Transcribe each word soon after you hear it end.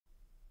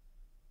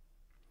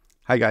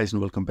Hi guys,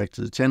 and welcome back to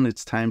the channel.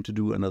 It's time to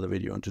do another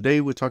video, and today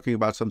we're talking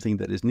about something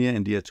that is near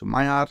and dear to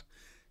my heart,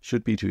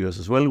 should be to yours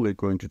as well. We're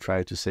going to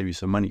try to save you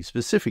some money,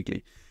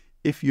 specifically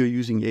if you're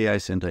using AI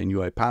Center in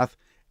UiPath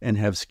and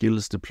have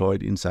skills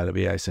deployed inside of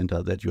AI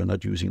Center that you're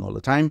not using all the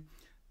time.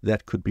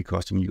 That could be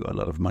costing you a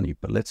lot of money,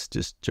 but let's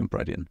just jump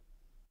right in.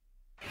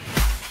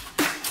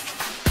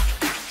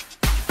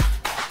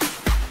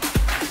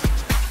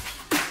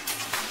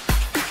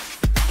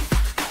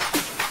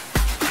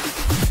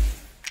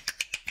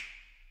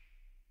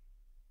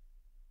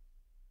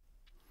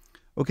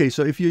 Okay,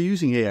 so if you're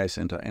using AI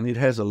Center and it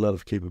has a lot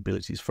of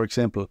capabilities, for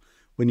example,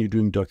 when you're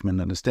doing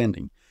document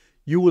understanding,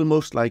 you will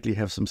most likely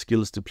have some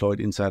skills deployed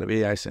inside of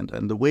AI Center.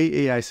 And the way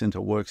AI Center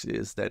works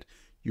is that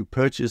you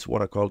purchase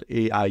what are called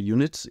AI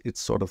units. It's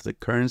sort of the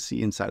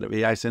currency inside of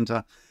AI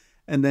Center.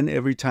 And then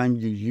every time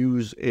you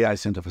use AI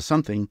Center for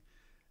something,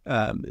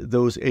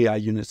 those AI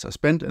units are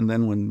spent. And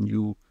then when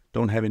you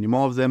don't have any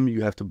more of them,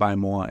 you have to buy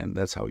more. And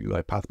that's how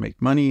UiPath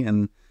make money.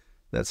 And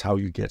that's how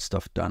you get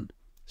stuff done.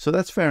 So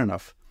that's fair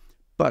enough.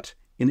 But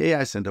in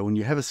AI Center, when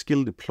you have a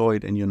skill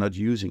deployed and you're not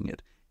using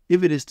it,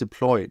 if it is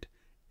deployed,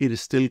 it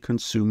is still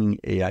consuming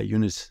AI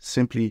units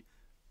simply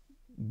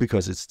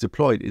because it's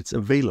deployed, it's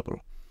available.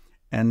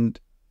 And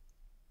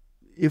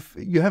if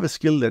you have a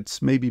skill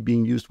that's maybe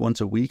being used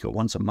once a week or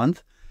once a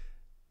month,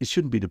 it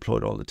shouldn't be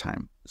deployed all the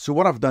time. So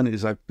what I've done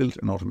is I've built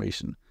an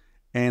automation,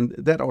 and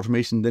that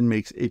automation then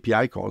makes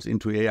API calls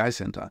into AI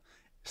Center,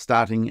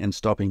 starting and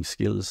stopping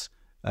skills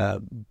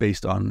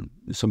based on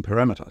some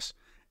parameters.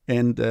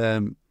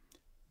 And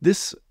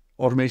this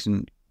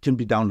automation can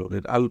be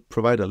downloaded. I'll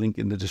provide a link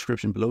in the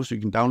description below so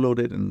you can download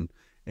it and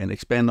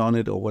expand on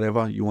it or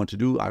whatever you want to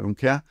do. I don't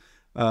care.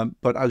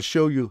 But I'll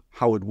show you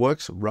how it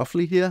works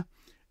roughly here,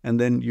 and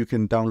then you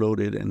can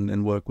download it and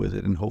then work with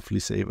it and hopefully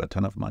save a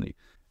ton of money.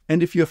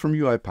 And if you're from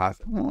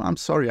UiPath, well, I'm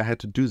sorry I had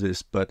to do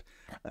this, but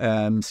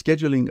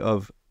scheduling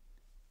of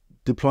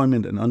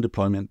deployment and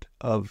undeployment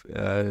of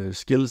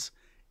skills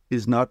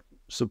is not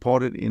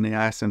supported in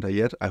AI Center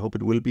yet. I hope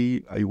it will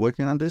be. Are you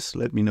working on this?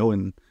 Let me know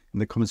in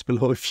the comments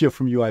below if you're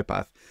from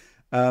UiPath.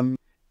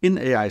 In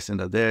AI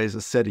Center, there is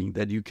a setting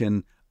that you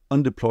can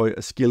undeploy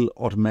a skill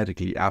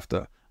automatically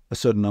after a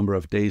certain number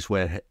of days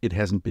where it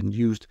hasn't been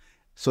used.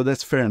 So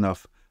that's fair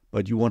enough,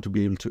 but you want to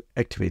be able to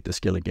activate the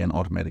skill again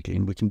automatically,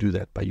 and we can do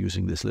that by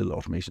using this little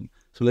automation.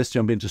 So let's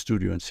jump into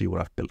Studio and see what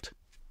I've built.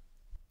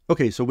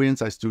 Okay, so we're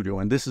inside Studio,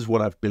 and this is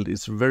what I've built.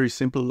 It's very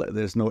simple.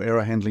 There's no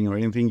error handling or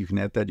anything. You can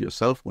add that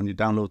yourself when you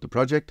download the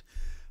project.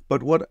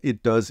 But what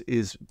it does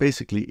is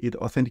basically it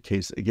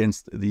authenticates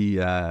against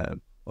the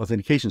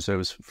authentication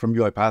service from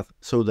UiPath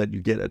so that you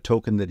get a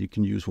token that you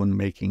can use when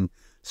making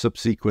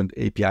subsequent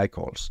API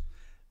calls.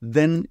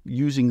 Then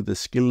using the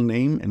skill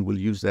name, and we'll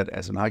use that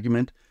as an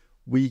argument,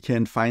 we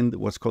can find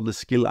what's called the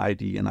skill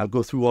ID. And I'll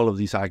go through all of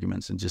these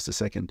arguments in just a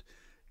second.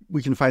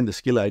 We can find the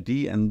skill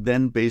ID, and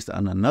then based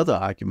on another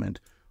argument,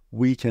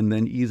 we can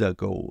then either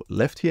go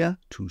left here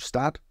to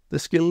start the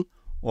skill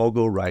or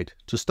go right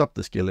to stop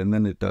the skill. And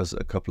then it does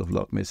a couple of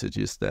log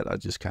messages that are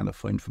just kind of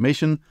for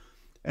information.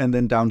 And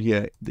then down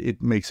here,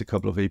 it makes a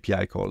couple of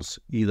API calls,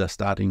 either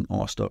starting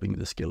or stopping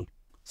the skill.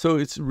 So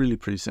it's really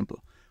pretty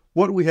simple.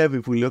 What we have,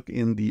 if we look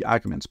in the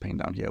arguments pane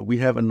down here, we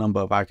have a number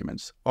of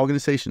arguments: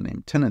 organization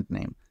name, tenant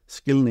name,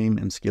 skill name,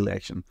 and skill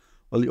action.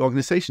 Well, the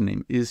organization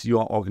name is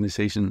your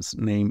organization's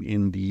name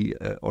in the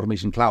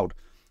automation cloud.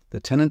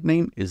 The tenant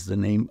name is the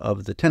name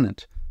of the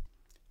tenant.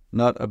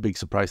 Not a big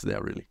surprise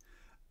there, really.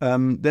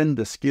 Then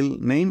the skill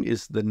name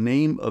is the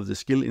name of the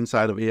skill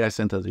inside of AI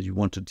Center that you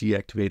want to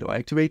deactivate or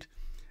activate.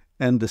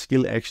 And the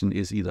skill action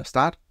is either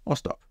start or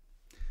stop.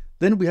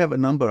 Then we have a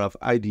number of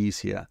IDs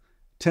here: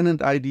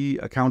 tenant ID,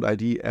 account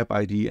ID, app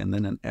ID, and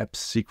then an app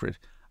secret.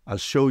 I'll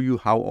show you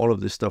how all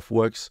of this stuff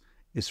works.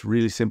 It's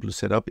really simple to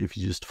set up if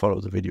you just follow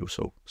the video,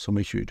 so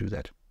make sure you do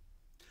that.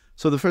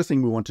 So the first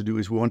thing we want to do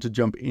is we want to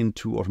jump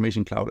into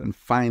Automation Cloud and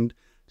find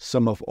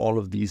some of all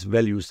of these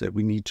values that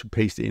we need to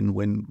paste in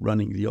when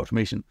running the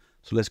automation.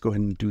 So let's go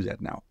ahead and do that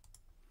now.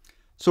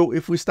 So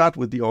if we start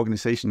with the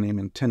organization name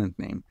and tenant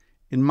name,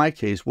 in my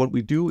case, what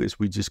we do is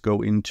we just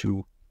go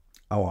into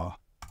our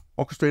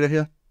orchestrator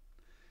here,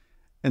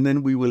 and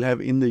then we will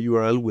have in the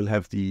URL, we'll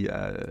have the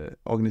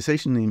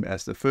organization name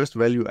as the first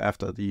value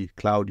after the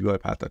cloud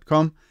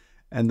uipath.com,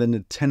 and then the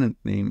tenant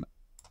name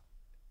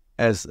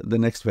as the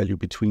next value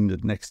between the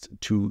next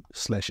two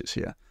slashes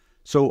here.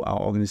 So our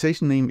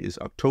organization name is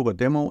October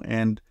Demo,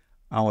 and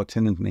our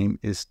tenant name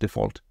is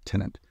default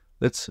tenant.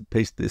 Let's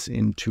paste this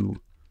into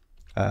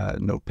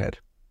Notepad.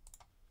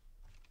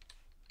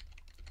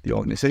 The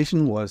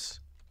organization was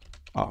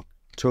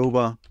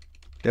October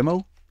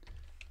Demo,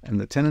 and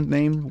the tenant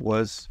name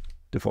was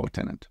default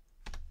tenant.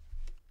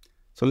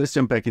 So let's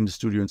jump back into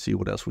Studio and see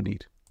what else we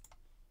need.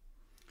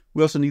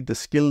 We also need the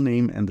skill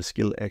name and the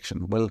skill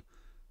action. Well,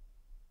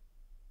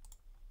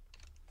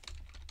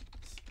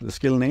 the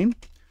skill name,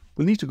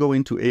 we'll need to go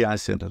into AI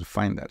Center to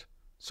find that.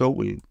 So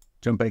we'll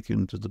jump back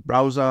into the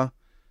browser,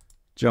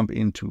 jump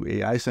into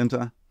AI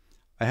Center.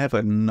 I have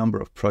a number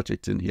of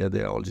projects in here.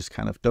 They're all just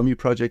kind of dummy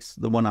projects.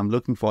 The one I'm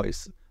looking for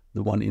is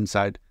the one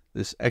inside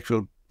this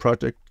actual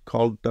project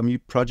called dummy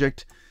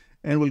project,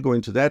 and we'll go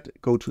into that,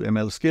 go to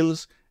ML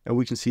skills, and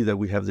we can see that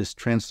we have this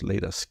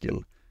translator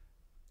skill.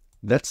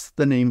 That's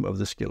the name of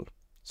the skill.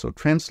 So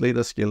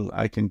translator skill,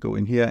 I can go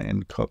in here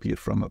and copy it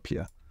from up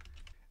here,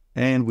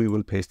 and we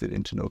will paste it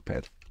into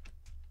Notepad.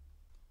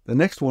 The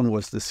next one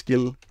was the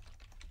skill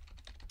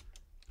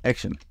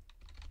action,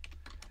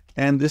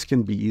 and this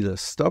can be either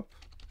stop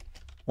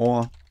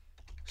or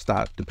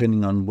start,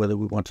 depending on whether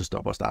we want to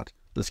stop or start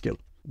the skill.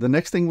 The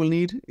next thing we'll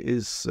need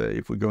is,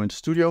 if we go into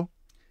Studio,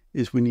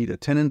 is we need a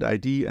tenant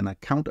ID, an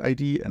account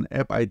ID, an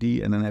app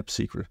ID, and an app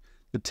secret.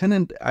 The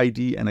tenant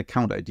ID and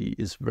account ID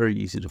is very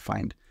easy to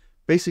find.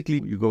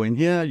 Basically, you go in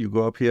here, you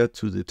go up here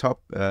to the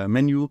top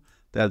menu.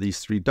 There are these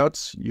three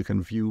dots. You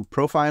can view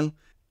profile,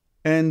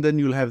 and then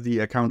you'll have the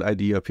account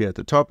ID up here at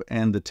the top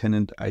and the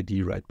tenant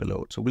ID right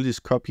below. So we'll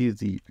just copy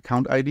the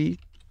account ID,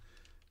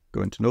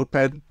 go into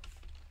Notepad,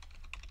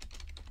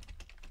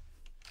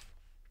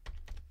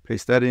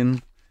 paste that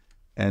in,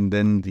 and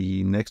then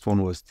the next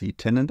one was the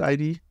tenant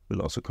ID.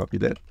 We'll also copy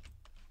that.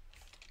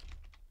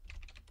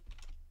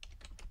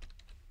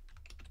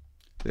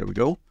 There we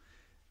go.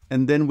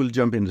 And then we'll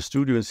jump into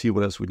Studio and see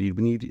what else we need.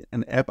 We need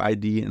an app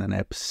ID and an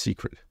app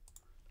secret.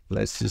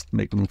 Let's just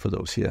make room for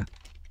those here.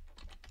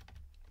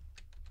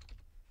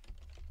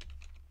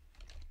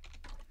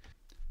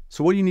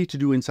 So what you need to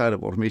do inside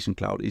of Automation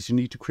Cloud is you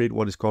need to create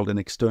what is called an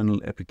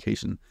external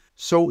application.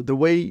 So the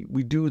way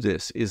we do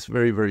this is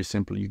very, very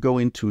simple. You go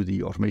into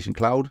the Automation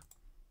Cloud.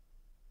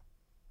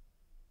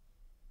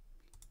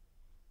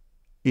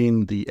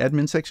 In the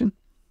admin section,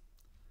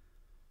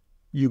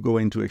 you go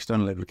into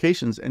external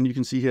applications, and you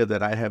can see here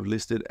that I have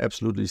listed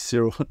absolutely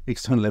 0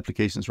 external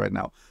applications right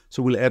now.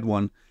 So we'll add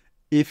one.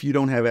 If you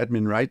don't have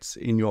admin rights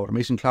in your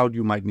Automation Cloud,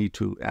 you might need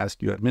to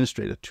ask your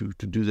administrator to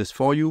do this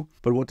for you.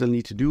 But what they'll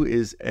need to do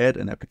is add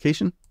an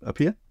application up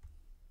here.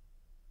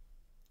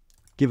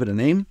 Give it a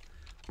name.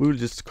 We will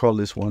just call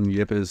this one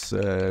Jeppe's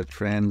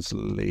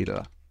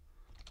translator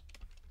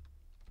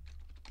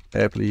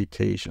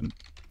application.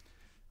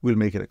 We'll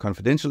make it a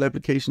confidential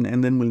application,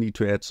 and then we'll need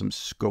to add some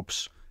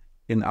scopes.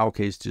 In our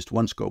case, just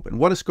one scope. And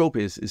what a scope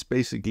is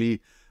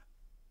basically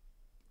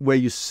where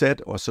you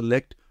set or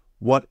select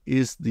what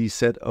is the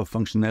set of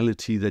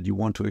functionality that you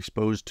want to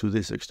expose to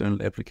this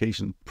external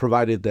application,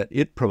 provided that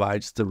it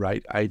provides the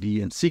right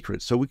ID and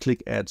secret. So we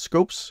click Add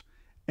Scopes,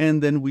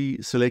 and then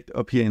we select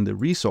up here in the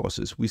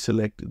resources, we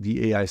select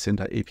the AI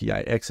Center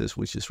API access,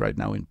 which is right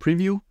now in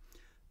preview.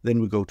 Then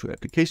we go to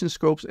Application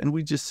Scopes, and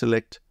we just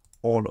select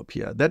all up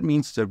here. That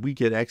means that we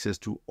get access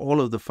to all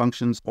of the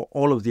functions or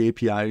all of the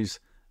APIs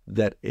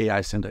that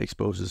AI Center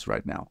exposes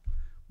right now.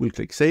 We'll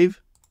click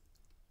Save.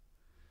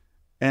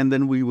 And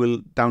then we will,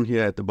 down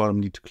here at the bottom,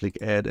 need to click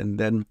Add. And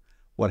then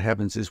what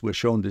happens is we're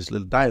shown this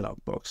little dialog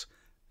box.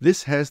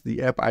 This has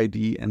the app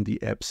ID and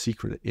the app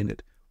secret in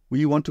it.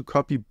 We want to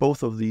copy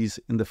both of these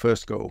in the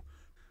first go.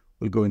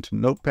 We'll go into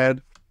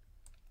Notepad,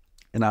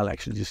 and I'll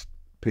actually just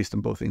paste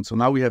them both in. So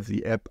now we have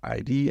the app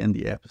ID and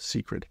the app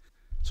secret.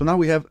 So now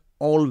we have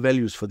all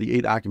values for the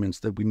 8 arguments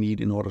that we need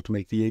in order to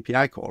make the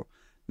API call.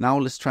 Now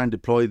let's try and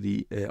deploy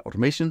the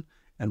automation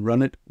and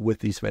run it with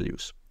these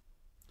values.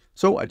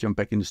 So I jump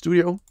back into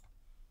Studio.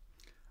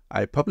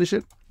 I publish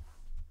it.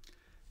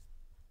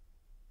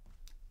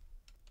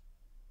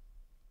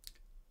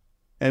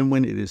 And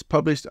when it is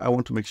published, I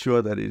want to make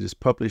sure that it is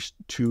published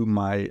to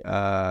my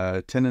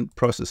tenant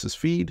processes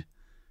feed.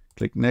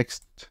 Click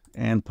Next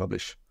and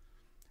Publish.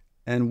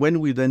 And when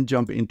we then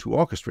jump into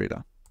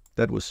Orchestrator,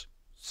 that was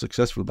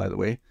successful, by the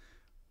way.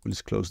 We'll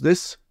just close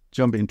this,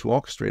 jump into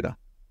Orchestrator.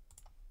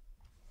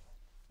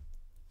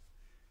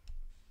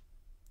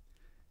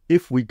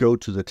 If we go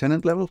to the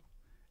tenant level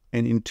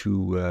and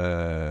into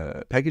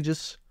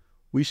packages,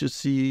 we should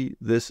see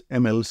this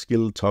ML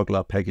skill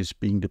toggler package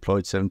being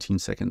deployed 17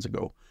 seconds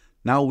ago.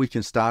 Now we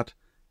can start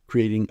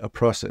creating a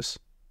process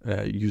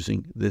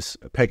using this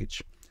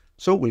package.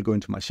 So we'll go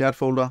into my shared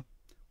folder.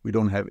 We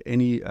don't have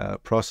any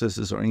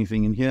processes or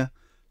anything in here.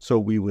 So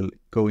we will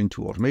go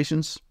into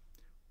automations.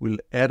 We'll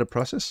add a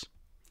process,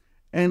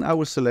 and I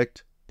will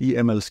select the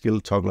ML skill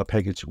toggler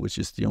package, which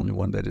is the only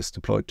one that is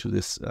deployed to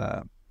this,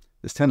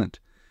 this tenant.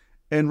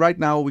 And right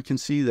now we can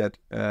see that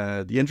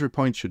the entry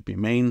point should be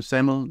main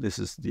SAML. This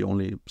is the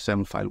only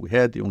SAML file we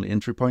had, the only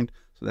entry point.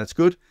 So that's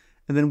good.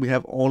 And then we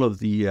have all of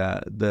the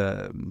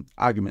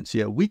arguments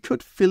here. We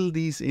could fill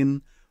these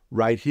in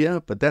right here,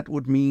 but that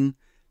would mean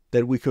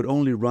that we could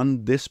only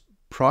run this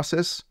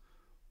process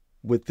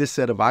with this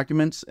set of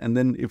arguments. And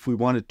then if we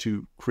wanted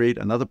to create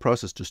another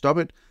process to stop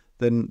it,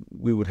 then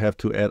we would have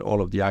to add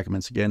all of the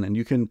arguments again. And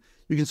you can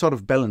sort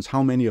of balance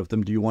how many of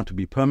them do you want to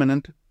be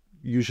permanent.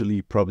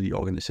 Usually probably the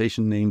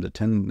organization name, the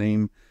tenant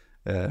name,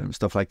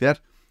 stuff like that.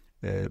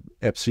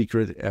 App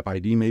secret, app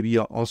ID maybe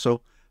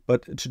also.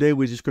 But today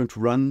we're just going to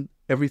run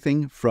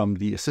everything from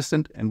the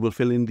assistant, and we'll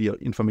fill in the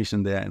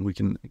information there, and we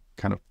can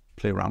kind of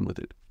play around with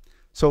it.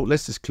 So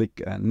let's just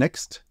click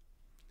Next.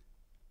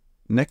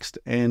 Next,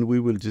 and we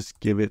will just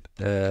give it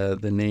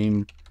the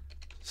name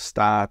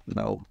Start.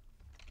 No,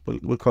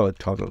 we'll call it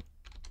Toggle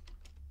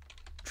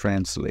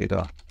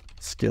Translator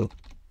skill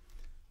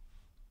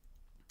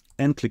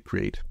and click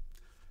create.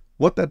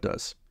 What that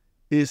does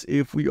is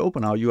if we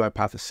open our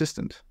UiPath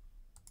Assistant,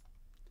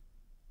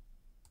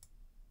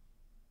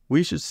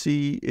 we should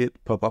see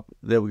it pop up.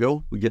 There we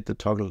go. We get the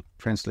toggle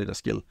translator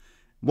skill.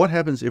 What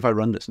happens if I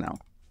run this now?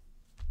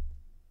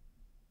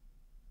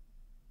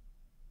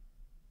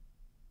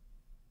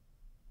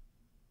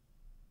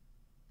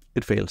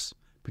 It fails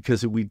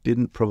because we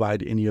didn't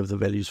provide any of the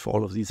values for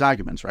all of these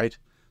arguments, right?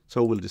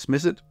 So we'll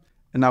dismiss it.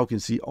 And now we can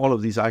see all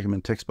of these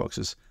argument text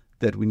boxes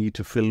that we need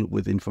to fill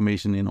with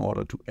information in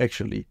order to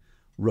actually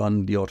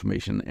run the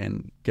automation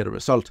and get a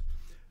result.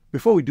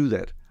 Before we do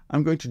that,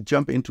 I'm going to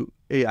jump into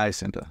AI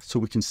Center so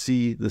we can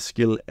see the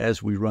skill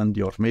as we run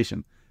the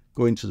automation.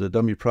 Go into the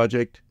dummy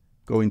project,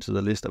 go into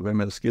the list of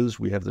ML skills.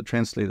 We have the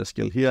translator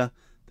skill here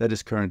that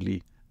is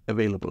currently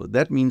available.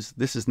 That means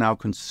this is now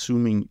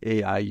consuming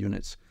AI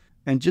units.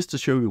 And just to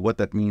show you what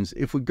that means,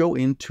 if we go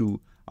into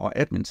our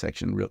admin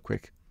section real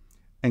quick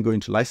and go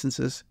into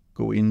licenses,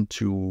 go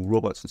into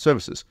robots and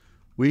services,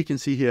 we can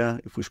see here,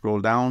 if we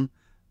scroll down,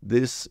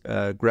 this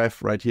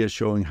graph right here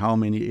showing how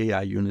many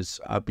AI units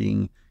are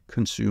being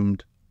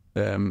consumed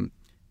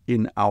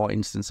in our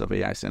instance of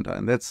AI Center.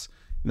 And that's,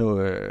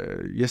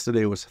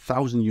 yesterday was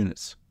 1,000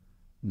 units.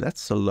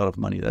 That's a lot of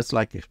money. That's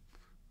like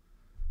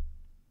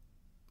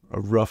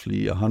a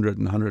roughly $100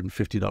 and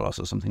 $150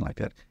 or something like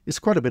that. It's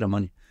quite a bit of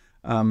money.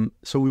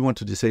 So we want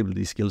to disable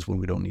these skills when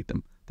we don't need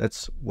them.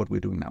 That's what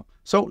we're doing now.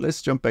 So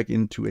let's jump back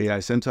into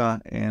AI Center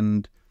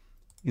and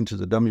into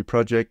the dummy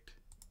project,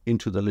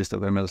 into the list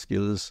of ML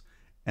skills.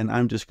 And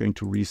I'm just going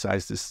to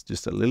resize this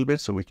just a little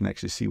bit so we can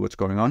actually see what's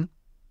going on.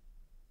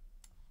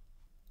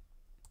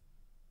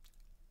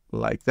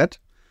 Like that.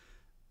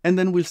 And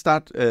then we'll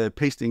start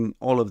pasting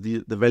all of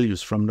the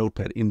values from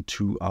Notepad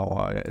into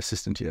our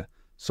assistant here.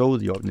 So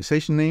the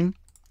organization name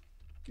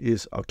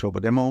is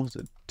October Demo.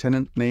 The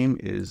tenant name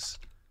is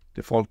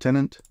default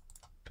tenant.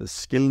 The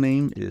skill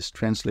name is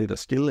translator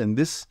skill. And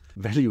this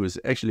value is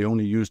actually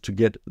only used to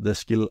get the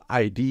skill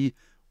ID,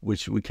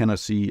 which we cannot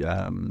see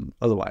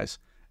otherwise.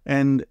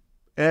 And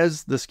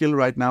as the skill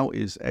right now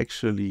is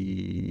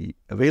actually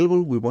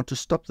available, we want to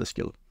stop the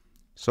skill.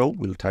 So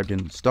we'll type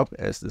in stop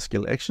as the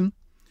skill action.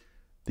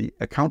 The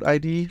account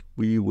ID,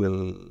 we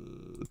will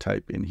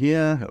type in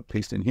here, or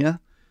paste in here.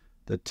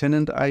 The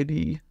tenant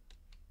ID,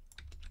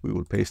 we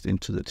will paste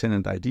into the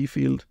tenant ID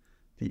field.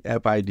 The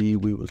app ID,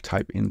 we will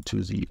type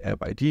into the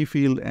app ID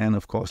field. And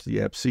of course, the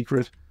app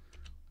secret,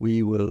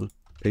 we will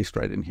paste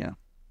right in here.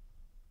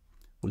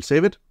 We'll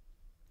save it.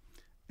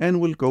 And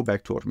we'll go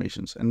back to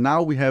automations. And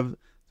now we have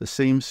the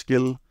same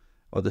skill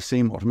or the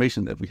same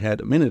automation that we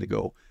had a minute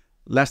ago.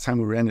 Last time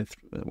we ran it,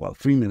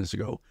 3 minutes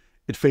ago,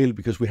 it failed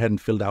because we hadn't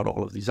filled out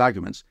all of these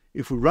arguments.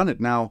 If we run it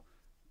now,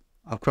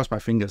 I'll cross my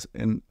fingers,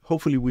 and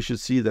hopefully we should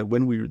see that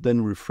when we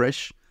then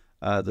refresh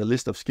the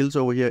list of skills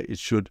over here, it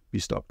should be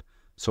stopped.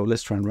 So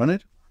let's try and run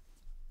it.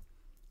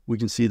 We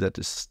can see that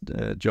this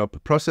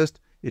job processed,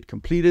 it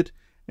completed,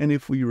 and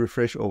if we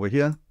refresh over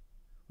here,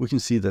 we can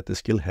see that the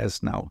skill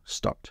has now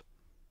stopped.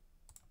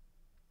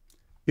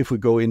 If we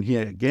go in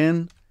here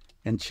again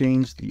and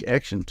change the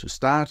action to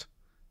start,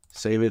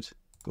 save it,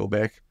 go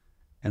back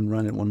and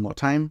run it one more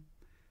time,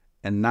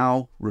 and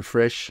now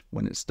refresh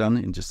when it's done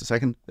in just a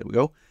second. There we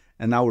go.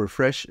 And now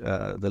refresh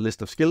the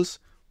list of skills.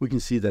 We can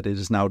see that it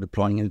is now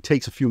deploying, and it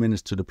takes a few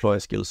minutes to deploy a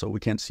skill, so we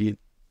can't see it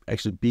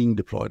actually being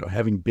deployed or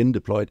having been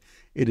deployed.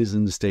 It is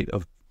in the state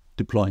of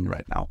deploying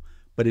right now,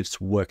 but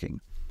it's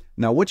working.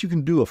 Now, what you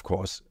can do, of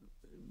course,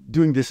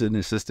 doing this in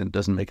Assistant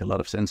doesn't make a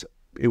lot of sense.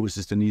 It was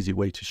just an easy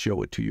way to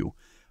show it to you.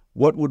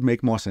 What would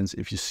make more sense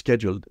if you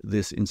scheduled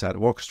this inside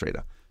of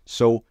Orchestrator?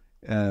 So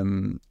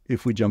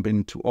if we jump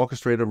into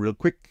Orchestrator real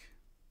quick,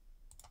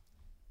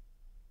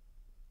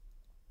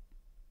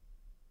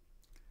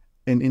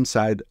 and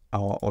inside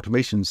our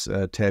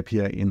automations tab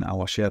here in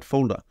our shared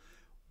folder,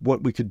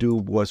 what we could do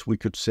was we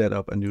could set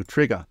up a new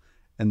trigger.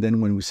 And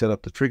then when we set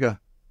up the trigger,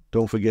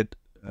 don't forget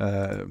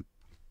to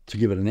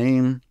give it a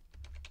name.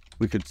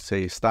 We could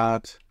say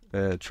start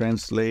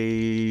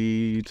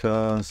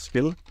translator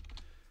skill.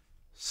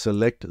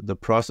 Select the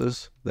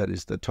process, that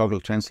is the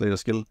toggle translator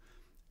skill.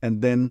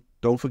 And then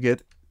don't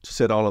forget to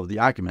set all of the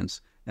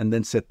arguments, and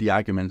then set the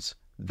arguments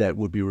that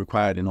would be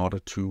required in order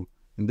to,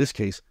 in this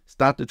case,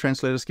 start the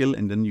translator skill.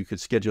 And then you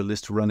could schedule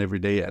this to run every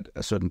day at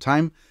a certain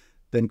time,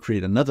 then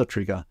create another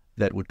trigger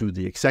that would do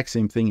the exact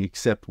same thing,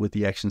 except with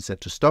the action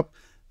set to stop.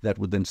 That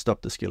would then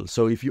stop the skill.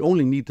 So if you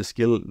only need the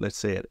skill, let's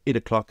say at 8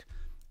 o'clock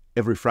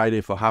every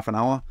Friday for half an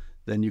hour,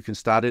 then you can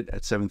start it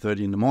at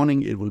 7:30 in the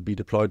morning. It will be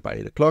deployed by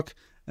 8 o'clock.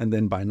 And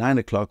then by 9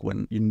 o'clock,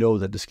 when you know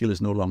that the skill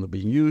is no longer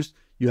being used,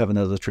 you have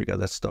another trigger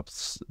that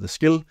stops the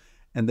skill.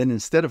 And then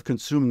instead of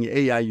consuming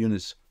AI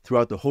units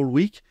throughout the whole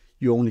week,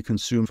 you only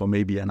consume for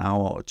maybe an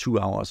hour or 2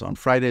 hours on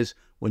Fridays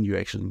when you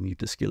actually need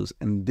the skills.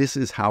 And this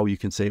is how you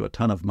can save a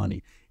ton of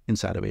money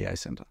inside of AI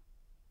Center.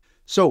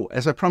 So,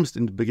 as I promised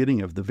in the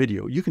beginning of the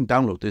video, you can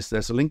download this.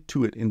 There's a link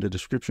to it in the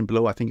description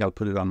below. I think I'll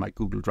put it on my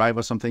Google Drive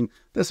or something.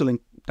 There's a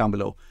link down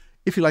below.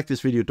 If you like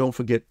this video, don't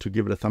forget to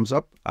give it a thumbs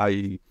up.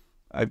 I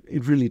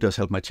it really does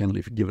help my channel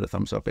if you give it a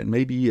thumbs up. And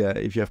maybe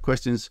if you have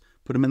questions,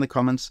 put them in the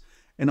comments.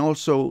 And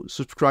also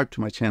subscribe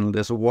to my channel.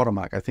 There's a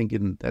watermark, I think,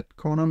 in that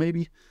corner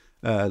maybe.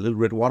 A little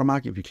red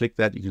watermark. If you click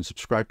that, you can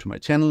subscribe to my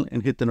channel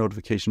and hit the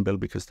notification bell,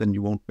 because then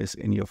you won't miss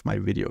any of my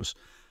videos.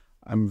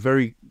 I'm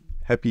very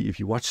happy if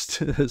you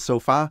watched so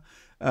far.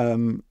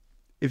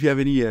 If you have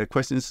any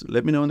questions,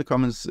 let me know in the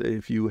comments.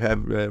 If you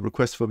have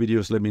requests for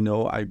videos, let me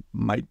know. I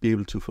might be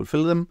able to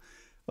fulfill them.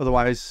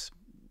 Otherwise,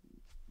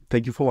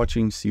 thank you for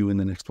watching. See you in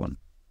the next one.